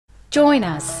Join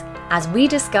us as we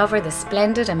discover the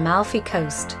splendid Amalfi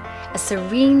Coast, a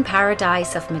serene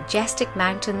paradise of majestic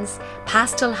mountains,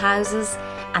 pastel houses,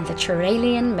 and the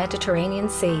Turalian Mediterranean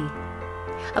Sea.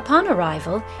 Upon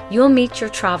arrival, you'll meet your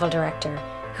travel director,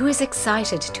 who is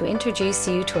excited to introduce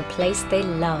you to a place they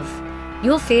love.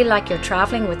 You'll feel like you're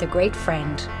traveling with a great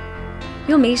friend.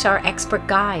 You'll meet our expert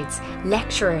guides,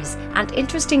 lecturers, and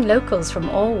interesting locals from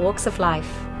all walks of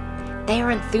life. They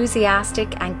are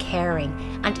enthusiastic and caring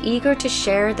and eager to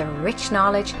share their rich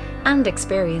knowledge and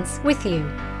experience with you.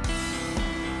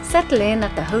 Settle in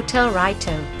at the Hotel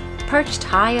Raito, perched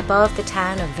high above the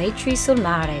town of Vietri sul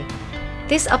Mare.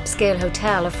 This upscale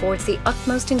hotel affords the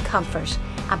utmost in comfort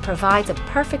and provides a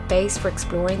perfect base for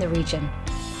exploring the region.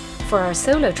 For our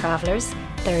solo travellers,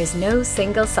 there is no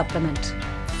single supplement.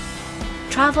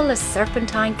 Travel a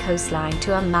serpentine coastline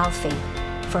to Amalfi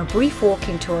for a brief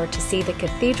walking tour to see the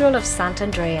Cathedral of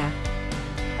Sant'Andrea.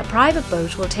 A private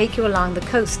boat will take you along the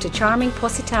coast to charming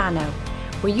Positano,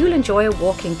 where you'll enjoy a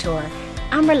walking tour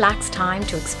and relax time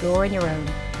to explore on your own.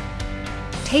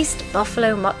 Taste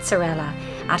buffalo mozzarella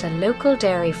at a local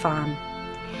dairy farm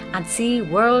and see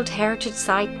World Heritage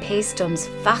Site Paestum's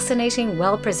fascinating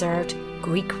well-preserved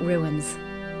Greek ruins.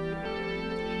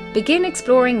 Begin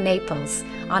exploring Naples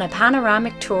on a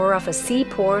panoramic tour of a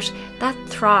seaport that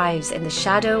thrives in the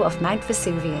shadow of Mount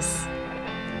Vesuvius.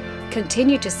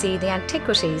 Continue to see the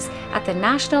antiquities at the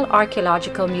National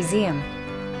Archaeological Museum,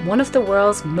 one of the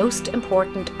world's most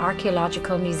important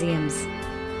archaeological museums.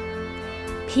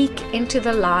 Peek into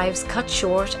the lives cut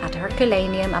short at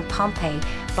Herculaneum and Pompeii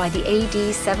by the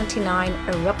AD 79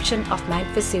 eruption of Mount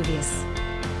Vesuvius.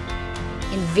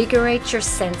 Invigorate your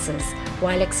senses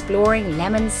while exploring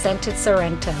lemon-scented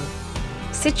Sorrento,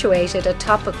 situated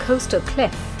atop a coastal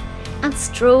cliff, and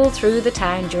stroll through the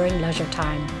town during leisure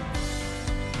time.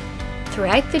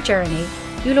 Throughout the journey,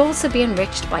 you'll also be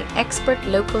enriched by expert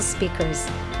local speakers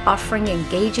offering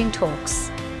engaging talks,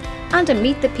 and a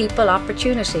Meet the People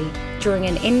opportunity during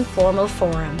an informal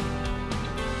forum.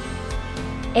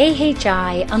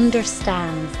 AHI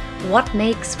understands what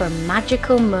makes for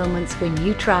magical moments when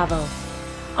you travel.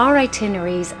 Our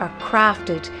itineraries are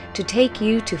crafted to take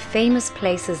you to famous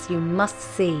places you must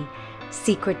see,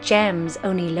 secret gems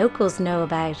only locals know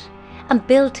about, and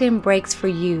built-in breaks for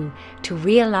you to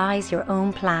realize your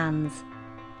own plans.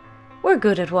 We're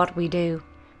good at what we do,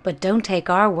 but don't take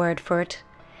our word for it.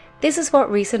 This is what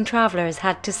recent travellers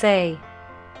had to say.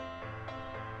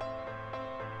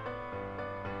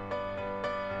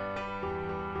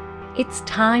 It's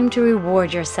time to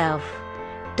reward yourself.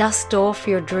 Dust off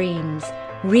your dreams,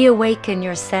 reawaken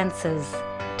your senses,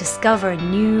 discover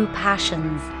new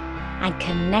passions, and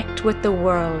connect with the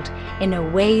world in a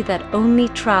way that only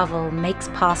travel makes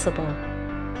possible.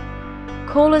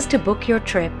 Call us to book your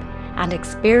trip and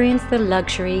experience the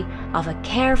luxury of a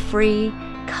carefree,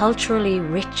 culturally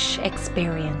rich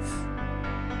experience.